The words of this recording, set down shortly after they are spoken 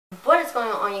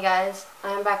on, you guys?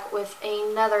 I'm back with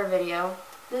another video.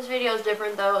 This video is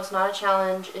different though. It's not a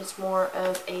challenge. It's more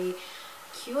of a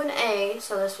Q&A.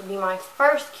 So this would be my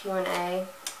first Q&A.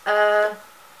 As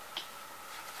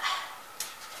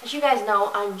you guys know,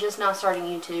 I'm just now starting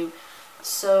YouTube.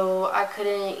 So I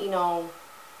couldn't,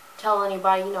 tell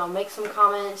anybody, make some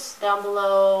comments down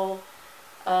below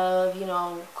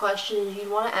of, questions you'd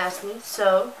want to ask me.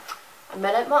 So I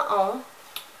made up my own,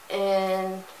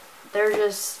 and they're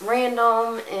just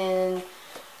random and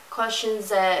questions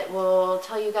that will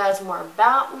tell you guys more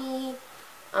about me.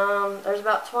 There's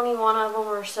about 21 of them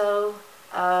or so.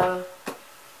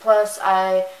 Plus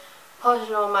I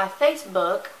posted on my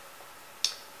Facebook.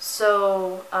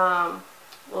 So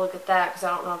we'll look at that because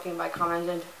I don't know if anybody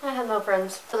commented. I have no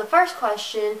friends. So the first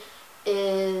question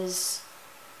is,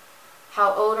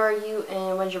 how old are you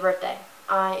and when's your birthday?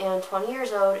 I am 20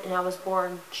 years old and I was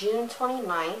born June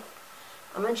 29th.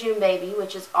 I'm a June baby,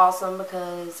 which is awesome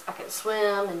because I can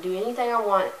swim and do anything I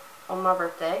want on my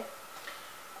birthday.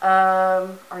 Are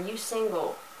you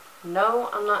single? No,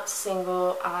 I'm not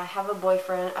single. I have a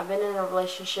boyfriend. I've been in a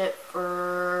relationship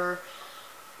for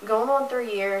going on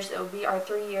 3 years. It will be our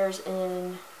 3 years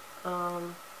in,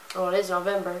 well, it is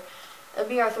November. It'll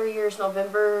be our 3 years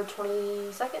November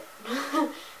 22nd.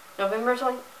 November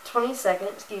 22nd,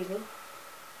 excuse me.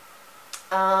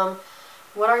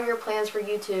 What are your plans for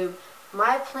YouTube?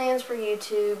 My plans for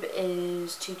YouTube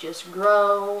is to just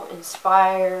grow,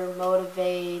 inspire,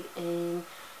 motivate, and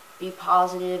be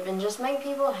positive, and just make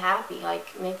people happy,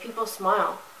 like make people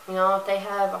smile. If they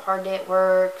have a hard day at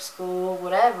work, school,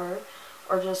 whatever,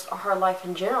 or just a hard life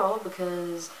in general,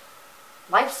 because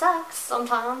life sucks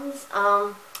sometimes.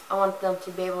 I want them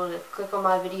to be able to click on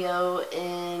my video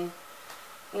and,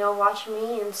 watch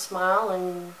me and smile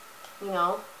and,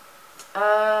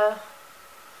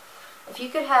 if you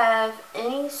could have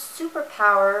any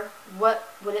superpower, what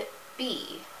would it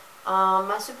be?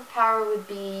 My superpower would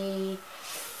be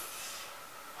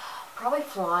probably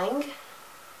flying,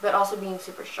 but also being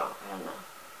super strong. I don't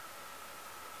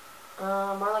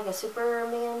know. More like a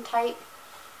Superman type.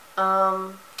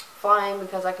 Flying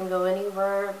because I can go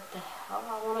anywhere the hell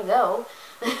I want to go.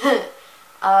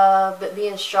 But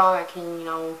being strong, I can,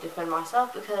 defend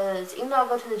myself, because even though I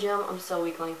go to the gym, I'm still a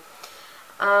weakling.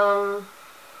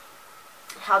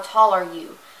 How tall are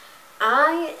you?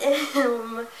 I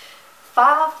am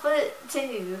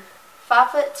 5'2",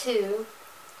 5'2",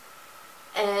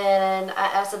 and I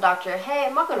asked the doctor, hey,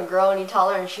 am I going to grow any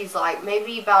taller? And she's like,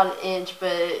 maybe about an inch,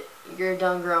 but you're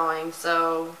done growing.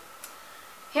 So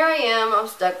here I am, I'm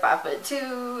stuck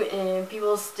 5'2", and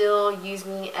people still use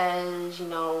me as,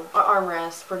 an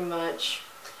armrest, pretty much.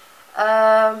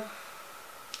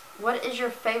 What is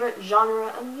your favorite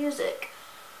genre of music?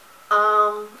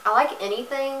 I like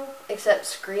anything except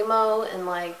screamo and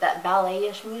like that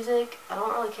ballet-ish music. I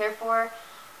don't really care for.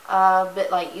 But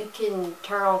like you can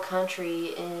turn on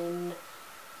country, and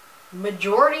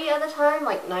majority of the time,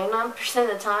 like 99% of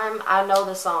the time, I know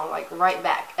the song like right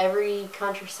back. Every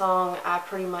country song I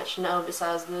pretty much know,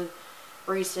 besides the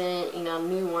recent,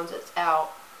 new ones that's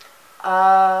out.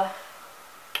 But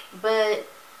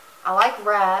I like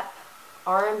rap,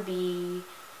 R&B,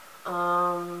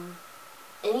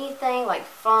 anything like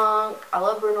funk. I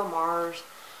love Bruno Mars.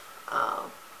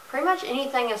 Pretty much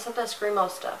anything except that screamo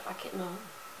stuff. I can't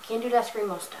do that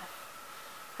screamo stuff.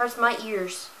 Hurts my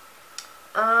ears.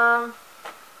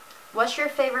 What's your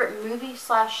favorite movie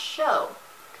 / show?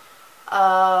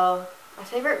 My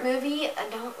favorite movie, I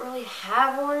don't really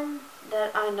have one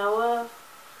that I know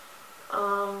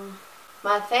of.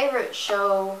 My favorite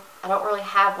show, I don't really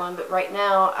have one, but right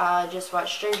now I just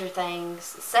watched Stranger Things,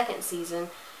 second season.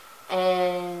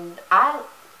 And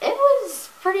it was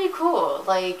pretty cool.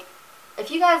 Like, if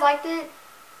you guys liked it,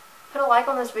 put a like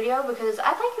on this video, because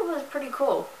I think it was pretty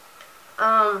cool.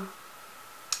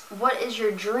 What is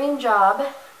your dream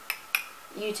job?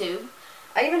 YouTube.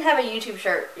 I even have a YouTube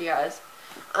shirt, you guys.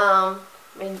 My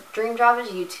dream job is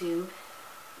YouTube.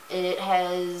 It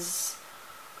has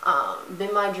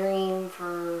been my dream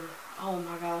for, oh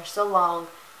my gosh, so long.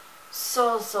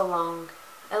 So long.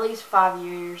 At least 5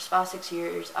 years, 6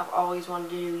 years, I've always wanted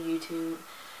to do YouTube.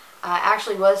 I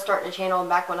actually was starting a channel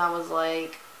back when I was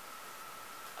like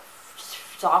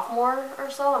sophomore or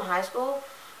so in high school,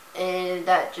 and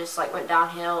that just like went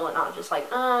downhill, and I was just like,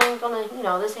 I'm gonna,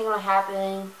 this ain't gonna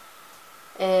happen,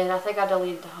 and I think I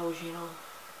deleted the whole channel.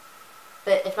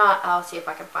 But if not, I'll see if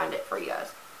I can find it for you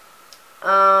guys.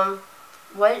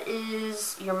 What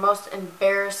is your most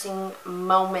embarrassing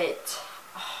moment?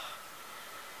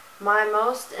 My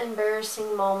most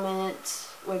embarrassing moment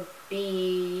would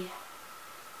be,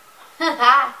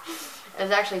 it was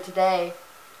actually today.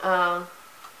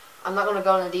 I'm not going to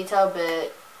go into detail,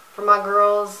 but for my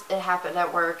girls, it happened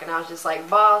at work, and I was just like,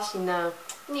 boss, you know,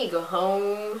 I need to go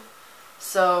home.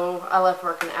 So I left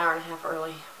work an hour and a half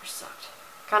early, which sucked.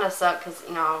 Kind of sucked because,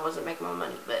 you know, I wasn't making my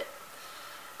money, but,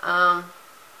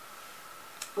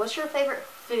 what's your favorite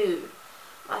food?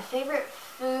 My favorite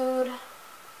food,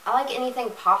 I like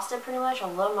anything pasta pretty much. I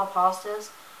love my pastas.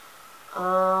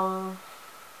 I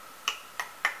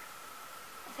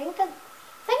think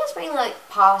it's mainly like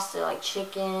pasta, like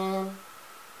chicken.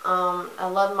 I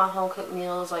love my home cooked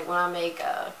meals. Like when I make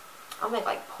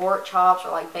like pork chops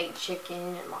or like baked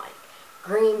chicken and like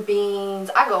green beans.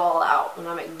 I go all out when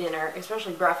I make dinner,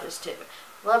 especially breakfast too.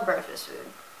 Love breakfast food.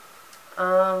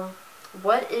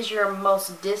 What is your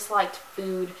most disliked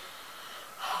food?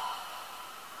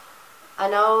 I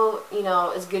know, you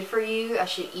know, it's good for you. I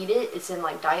should eat it. It's in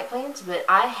like diet plans, but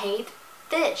I hate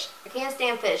fish. I can't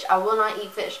stand fish. I will not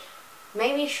eat fish.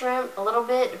 Maybe shrimp a little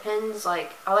bit, depends.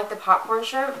 Like, I like the popcorn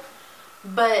shrimp,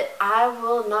 but I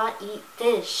will not eat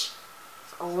fish.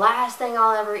 It's the last thing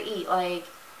I'll ever eat. Like,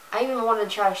 I even wanted to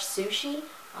try sushi.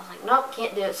 I was like, nope,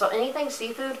 can't do it. So anything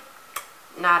seafood,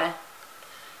 nada.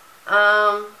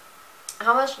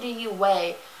 How much do you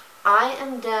weigh? I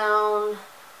am down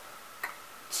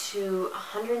to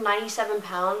 197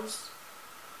 pounds.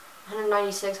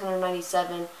 196,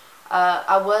 197.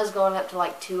 I was going up to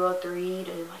like 203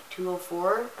 to like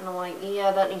 204, and I'm like,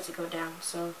 yeah, that needs to go down.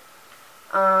 So,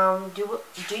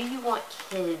 do you want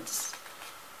kids?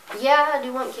 Yeah, I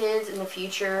do want kids in the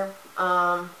future.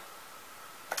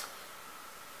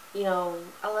 You know,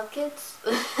 I love kids.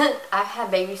 I've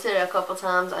had babysitted a couple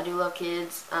times. I do love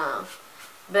kids.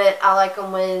 But I like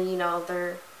them when, you know,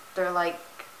 they're like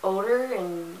older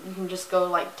and you can just go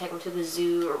like take them to the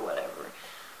zoo or whatever.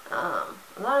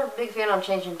 I'm not a big fan of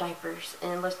changing diapers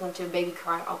and listening to a baby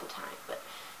cry all the time. But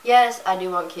yes, I do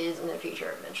want kids in the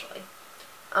future eventually.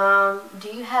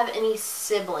 Do you have any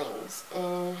siblings,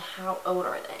 and how old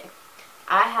are they?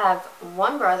 I have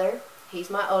one brother. He's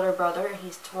my older brother.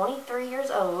 He's 23 years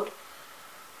old.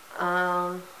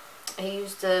 He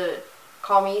used to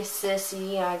call me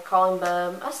Sissy. I call him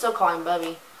Bub. I still call him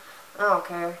Bubby. I don't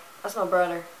care. That's my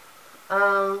brother.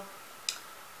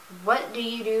 What do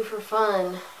you do for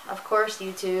fun? Of course,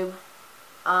 YouTube.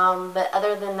 But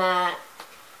other than that,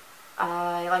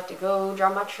 I like to go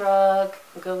drive my truck,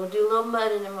 go do a little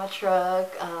mudding in my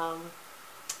truck.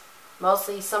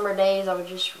 Mostly summer days, I would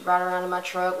just ride around in my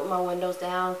truck with my windows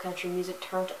down, country music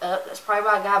turned up. That's probably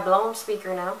why I got a blown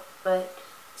speaker now, but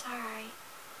it's alright.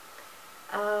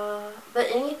 But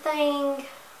anything,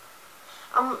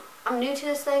 I'm new to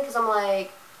this thing because I'm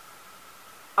like,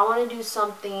 I want to do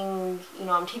something, you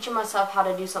know, I'm teaching myself how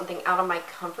to do something out of my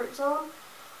comfort zone.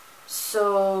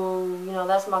 So, you know,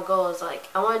 that's my goal, is like,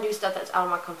 I want to do stuff that's out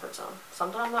of my comfort zone.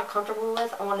 Something I'm not comfortable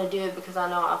with, I want to do it because I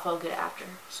know I'll feel good after.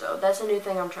 So that's a new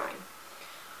thing I'm trying.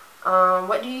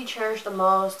 What do you cherish the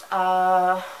most?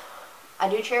 I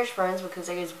do cherish friends because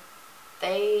I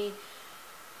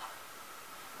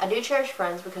do cherish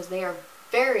friends because they are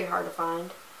very hard to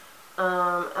find.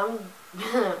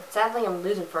 Sadly I'm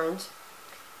losing friends.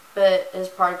 But as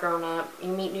part of growing up,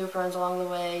 you meet new friends along the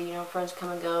way, you know, friends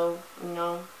come and go, you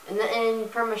know, and you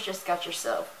pretty much just got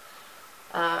yourself.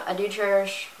 I do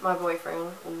cherish my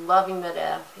boyfriend, love him to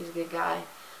death, he's a good guy,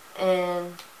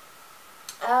 and,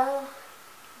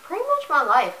 pretty much my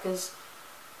life, because,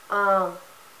 try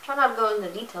not to go into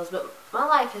details, but my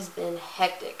life has been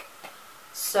hectic.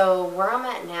 So where I'm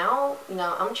at now, you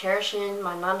know, I'm cherishing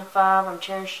my 9 to 5, I'm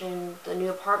cherishing the new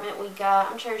apartment we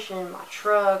got, I'm cherishing my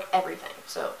truck, everything.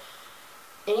 So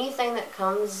anything that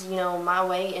comes, you know, my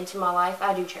way into my life,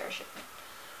 I do cherish it.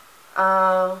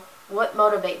 What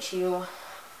motivates you?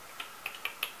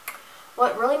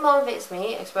 What really motivates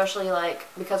me, especially like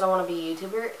because I want to be a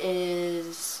YouTuber,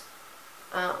 is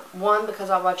one, because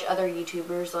I watch other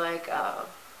YouTubers like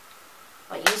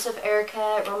Yusuf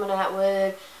Aircat, Roman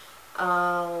Atwood.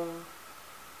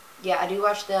 Yeah, I do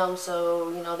watch them, so,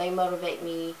 you know, they motivate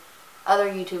me. Other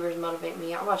YouTubers motivate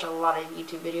me. I watch a lot of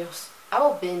YouTube videos. I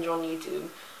will binge on YouTube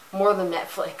more than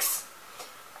Netflix.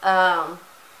 But,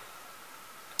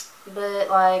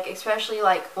 like, especially,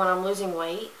 like, when I'm losing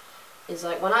weight, is,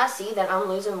 like, when I see that I'm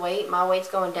losing weight, my weight's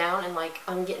going down, and, like,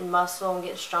 I'm getting muscle, I'm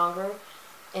getting stronger,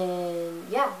 and,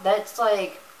 yeah, that's,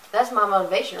 like, that's my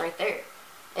motivation right there.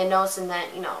 And noticing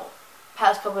that, you know,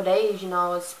 past couple of days, you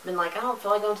know, it's been like, I don't feel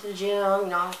like going to the gym, you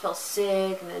know, I feel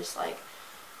sick, and it's like,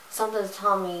 something's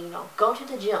telling me, you know, go to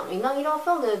the gym. Even though you don't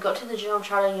feel good, go to the gym,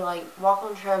 try to, you know, like, walk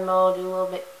on the treadmill, do a little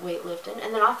bit weightlifting,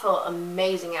 and then I feel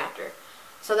amazing after.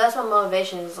 So that's my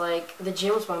motivation, is like, the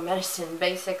gym is my medicine,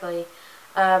 basically.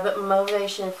 But my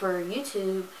motivation for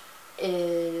YouTube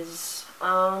is,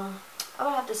 I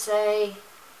would have to say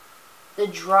the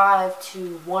drive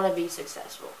to want to be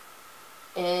successful.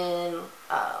 In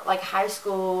like high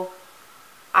school,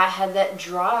 I had that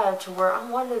drive to where I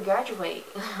wanted to graduate.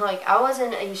 Like, I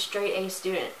wasn't a straight A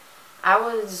student. I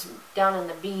was down in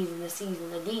the B's and the C's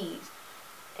and the D's.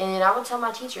 And I would tell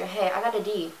my teacher, hey, I got a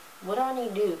D. What do I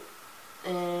need to do?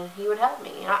 And he would help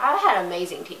me. And I had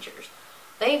amazing teachers.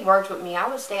 They worked with me. I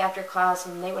would stay after class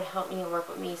and they would help me and work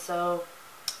with me. So,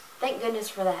 thank goodness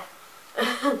for that.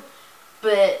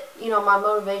 But, you know, my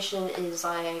motivation is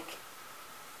like,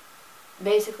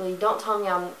 basically, don't tell me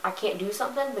I can't do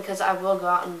something, because I will go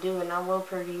out and do it and I will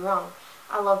prove you wrong.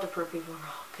 I love to prove people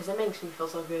wrong because it makes me feel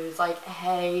so good. It's like,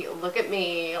 hey, look at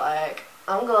me, like,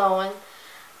 I'm glowing.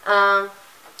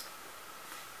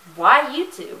 Why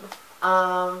YouTube?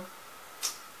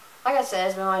 Like I said,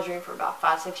 it's been my dream for about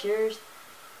 5-6 years.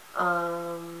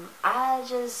 I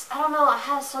don't know, I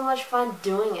had so much fun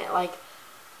doing it. Like,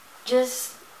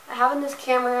 just having this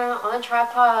camera on a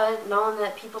tripod, knowing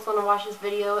that people's going to watch this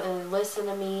video and listen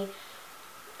to me,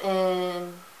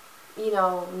 and, you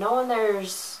know, knowing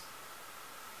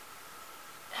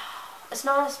it's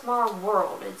not a small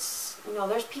world. It's, you know,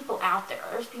 there's people out there.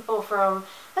 There's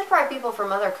probably people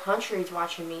from other countries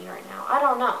watching me right now. I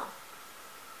don't know.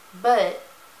 But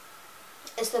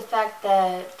it's the fact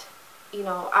that, you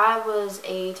know, I was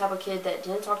a type of kid that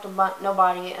didn't talk to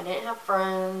nobody. I didn't have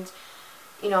friends.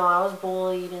 You know, I was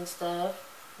bullied and stuff.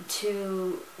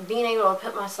 To being able to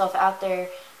put myself out there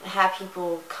and have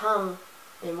people come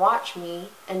and watch me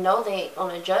and know they ain't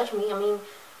gonna judge me. I mean,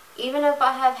 even if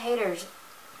I have haters,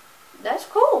 that's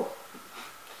cool.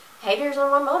 Haters are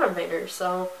my motivators.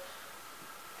 So,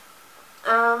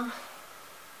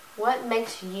 what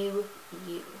makes you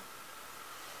you?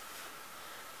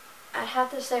 I'd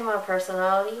have to say my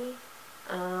personality,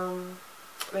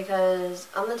 because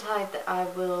I'm the type that I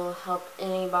will help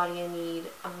anybody in need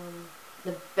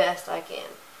the best I can.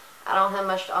 I don't have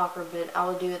much to offer, but I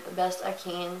will do it the best I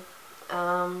can.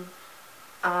 I'm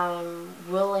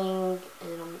willing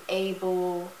and I'm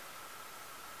able.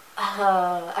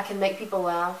 I can make people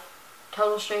laugh.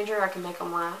 Total stranger, I can make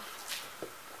them laugh.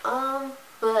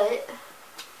 But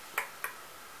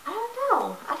I don't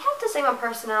know. I'd have to say my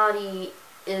personality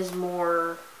is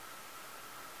more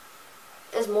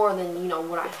than, you know,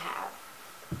 what I have.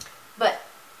 But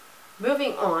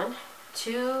moving on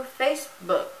to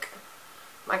Facebook.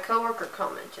 My coworker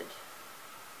commented.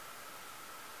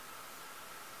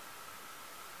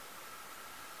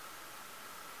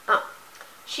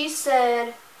 She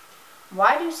said,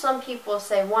 why do some people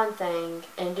say one thing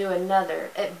and do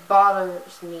another? It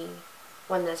bothers me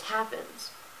when this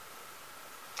happens.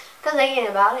 Because they ain't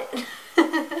about it.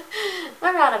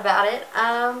 They're not about it.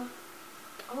 Oh,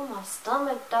 my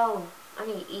stomach though. I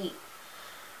need to eat.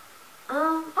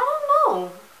 I don't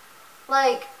know.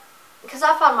 Like, because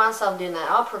I find myself doing that.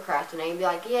 I'll procrastinate and be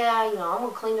like, yeah, you know, I'm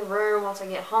going to clean the room once I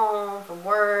get home from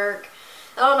work.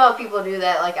 I don't know if people do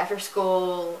that, like, after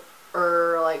school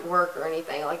or, like, work or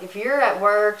anything. Like, if you're at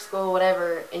work, school,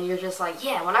 whatever, and you're just like,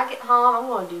 yeah, when I get home, I'm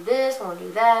going to do this, I'm going to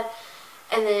do that.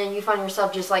 And then you find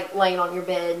yourself just, like, laying on your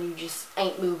bed and you just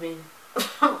ain't moving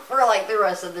for, like, the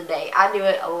rest of the day. I do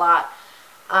it a lot.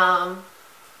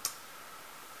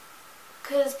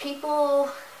 Because people,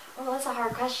 well, that's a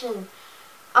hard question.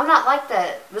 I'm not like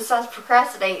that, besides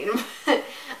procrastinating.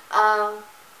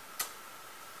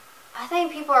 I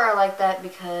think people are like that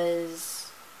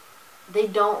because they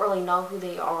don't really know who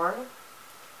they are.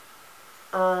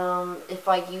 If,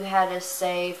 like, you had to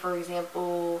say, for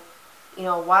example, you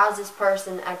know, why is this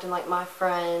person acting like my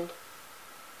friend,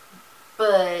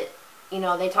 but, you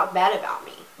know, they talk bad about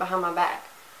me behind my back?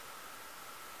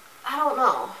 I don't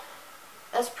know.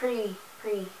 That's pretty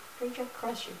trick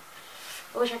question.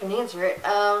 I wish I could answer it.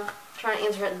 Trying to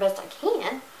answer it the best I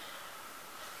can.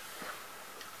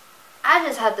 I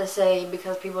just have to say,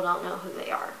 because people don't know who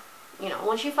they are. You know,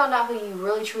 once you find out who you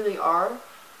really truly are,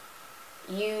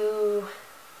 I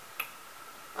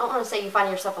don't want to say you find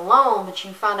yourself alone, but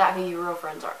you find out who your real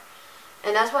friends are.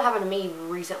 And that's what happened to me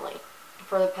recently.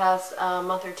 For the past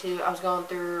month or two, I was going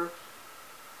through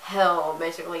hell,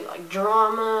 basically, like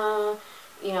drama,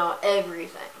 you know,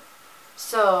 everything.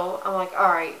 So, I'm like,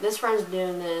 alright, this friend's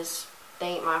doing this, they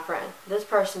ain't my friend. This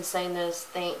person's saying this,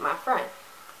 they ain't my friend.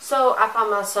 So, I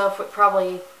found myself with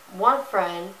probably one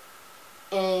friend,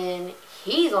 and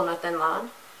he's on a thin line.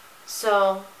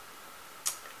 So,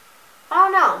 I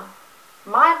don't know.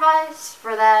 My advice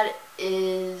for that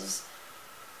is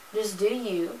just do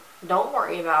you. Don't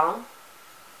worry about them.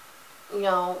 You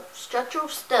know, strut your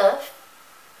stuff.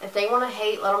 If they want to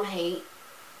hate, let them hate.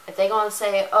 If they're going to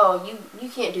say, oh, you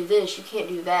can't do this, you can't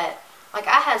do that, Like,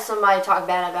 I had somebody talk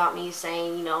bad about me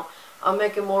saying, you know, I'm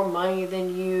making more money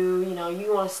than you. You know, you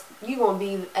gonna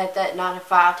be at that 9 to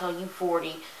 5 till you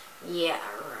 40. Yeah,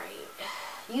 right.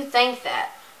 You think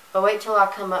that, but wait till I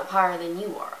come up higher than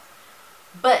you are.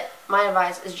 But my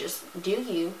advice is just do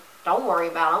you. Don't worry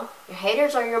about them. Your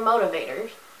haters are your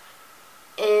motivators,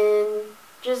 and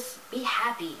just be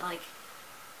happy. Like,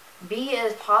 be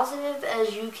as positive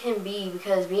as you can be,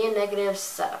 because being negative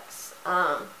sucks.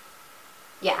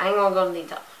 Yeah, I ain't gonna go into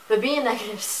detail, but being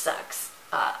negative sucks.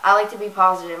 I like to be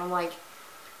positive. I'm like,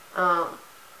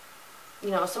 you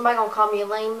know, somebody gonna call me a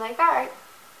lame, like, alright,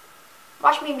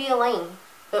 watch me be a lame,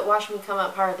 but watch me come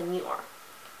up higher than you are.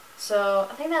 So,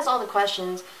 I think that's all the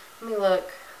questions. Let me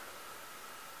look.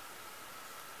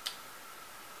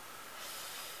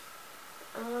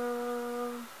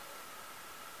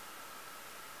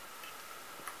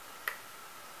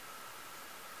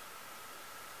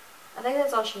 I think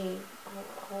that's all she...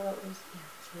 Hold up.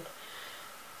 Yeah,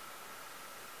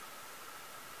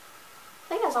 I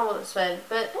think that's all what it said,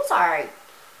 but it's alright.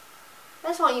 I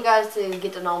just want you guys to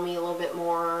get to know me a little bit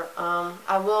more.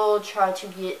 I will try to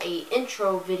get a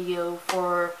intro video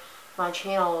for my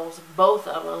channels, both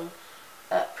of them,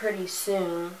 pretty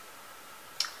soon.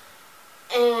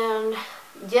 And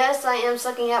yes, I am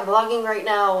sucking at vlogging right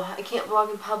now. I can't vlog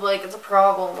in public. It's a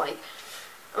problem. Like,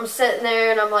 I'm sitting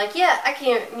there and I'm like, yeah, I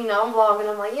can't, you know, I'm vlogging.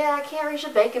 I'm like, yeah, I can't reach the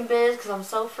bacon biz because I'm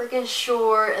so freaking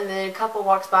short. And then a couple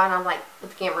walks by and I'm like,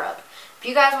 with the camera up. If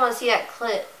you guys want to see that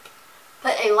clip,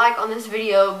 put a like on this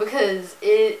video because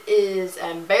it is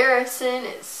embarrassing.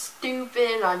 It's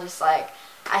stupid. I just like,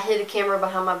 I hit the camera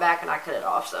behind my back and I cut it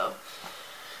off. So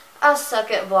I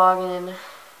suck at vlogging,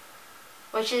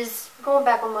 which is going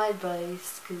back on my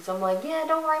advice because I'm like, yeah,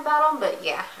 don't worry about them. But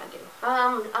yeah, I do.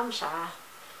 I'm shy.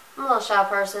 I'm a little shy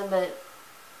person, but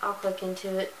I'll click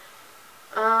into it.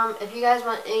 If you guys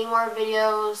want any more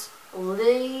videos,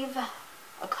 leave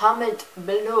a comment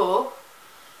below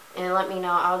and let me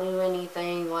know. I'll do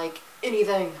anything, like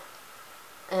anything.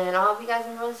 And I hope you guys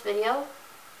enjoy this video,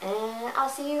 and I'll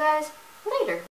see you guys later.